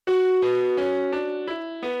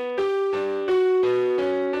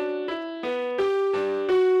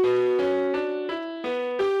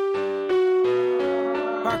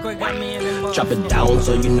Chop it down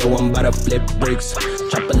so you know I'm about to flip bricks.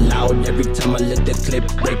 Chop it loud every time I let the clip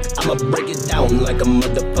break. I'ma break it down like a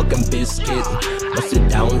motherfucking biscuit. Bust it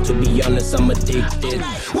down, to be honest, I'm addicted.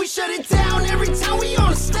 We shut it down every time we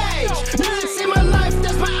on the stage. Lyrics in my life,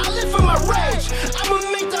 that's my outlet for my rage. I'ma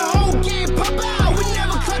make the whole game pop out. We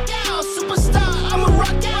never clock out, superstar, I'ma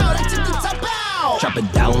rock out. I took the top out. Chop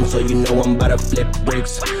it down so you know I'm about to flip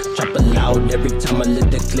bricks. Chop it loud every time I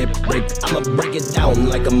let the clip break. I'ma break it down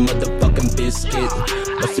like a motherfucking biscuit.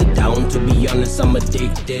 Bust it down, to be honest, I'm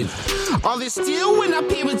addicted. All this still when I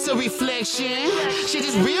peer into reflection. Shit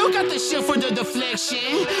is real, got the shit for the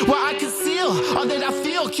deflection. While I conceal all that I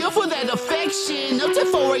feel, kill for that affection. Up to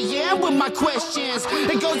 4 a.m. with my questions.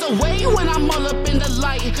 It goes away when I'm all up in the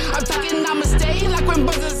light. I'm talking, I'ma stay like when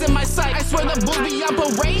buzzers in my sight. I swear the bulls be on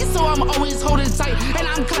parade, so I'm always holding tight. And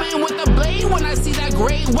I'm coming with the blade when I see that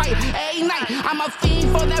gray white. A-night, I'm a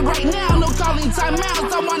fiend for that right now. No calling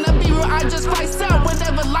timeouts. I wanna be real, I just fly out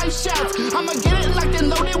whenever life shouts. I'ma get it like they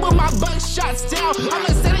loaded with my buckshots down.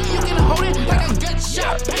 I'ma set it, you can hold it like a gut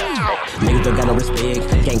shot. Pow! Niggas don't got no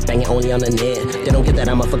respect. Gang banging only on the net. They don't get that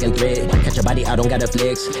I'm a fucking threat. Catch your body, I don't gotta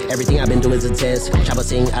flex. Everything I've been doing is a test. Choppa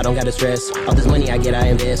sing, I don't gotta stress. All this money I get, I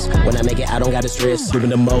invest. When I make it, I don't gotta stress. Doing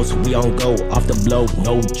the most, we on go, off the blow,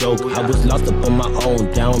 no joke. I was lost up on my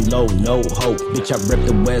own, down low, no hope. Bitch, I ripped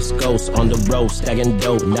the West Coast on the road, stacking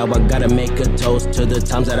dough. Now I gotta make a toast to the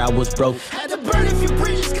times that I was broke. Had to burn a few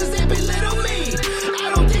bridges cause they belittle me.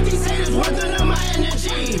 I don't think these haters worth enough my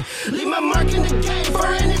energy. Leave my mark in the game for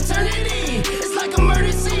an eternity. It's like a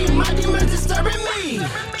murder scene, my demons disturbing me.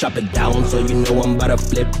 Chop it down so you know I'm about to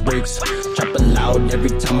flip bricks. Chop it loud every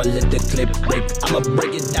time I let the clip break. I'ma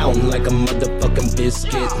break it down like a motherfucking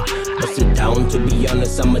biscuit. Bust it down, to be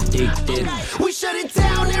honest, I'm addicted. We shut it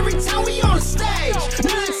down every time we on the stage.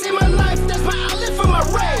 Lyrics in my life, that's my outlet for my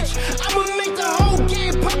rage. I'ma make the whole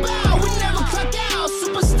game pop out. We never clock out,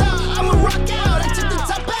 superstar, I'ma rock out. I took the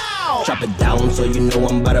top out. Chop it down so you know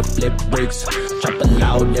I'm about to flip bricks. Chop it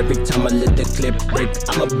loud every time I let the clip break.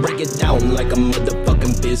 I'ma break it down like a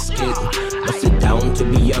motherfucking biscuit. Bust it down, to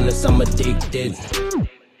be honest, I'm addicted.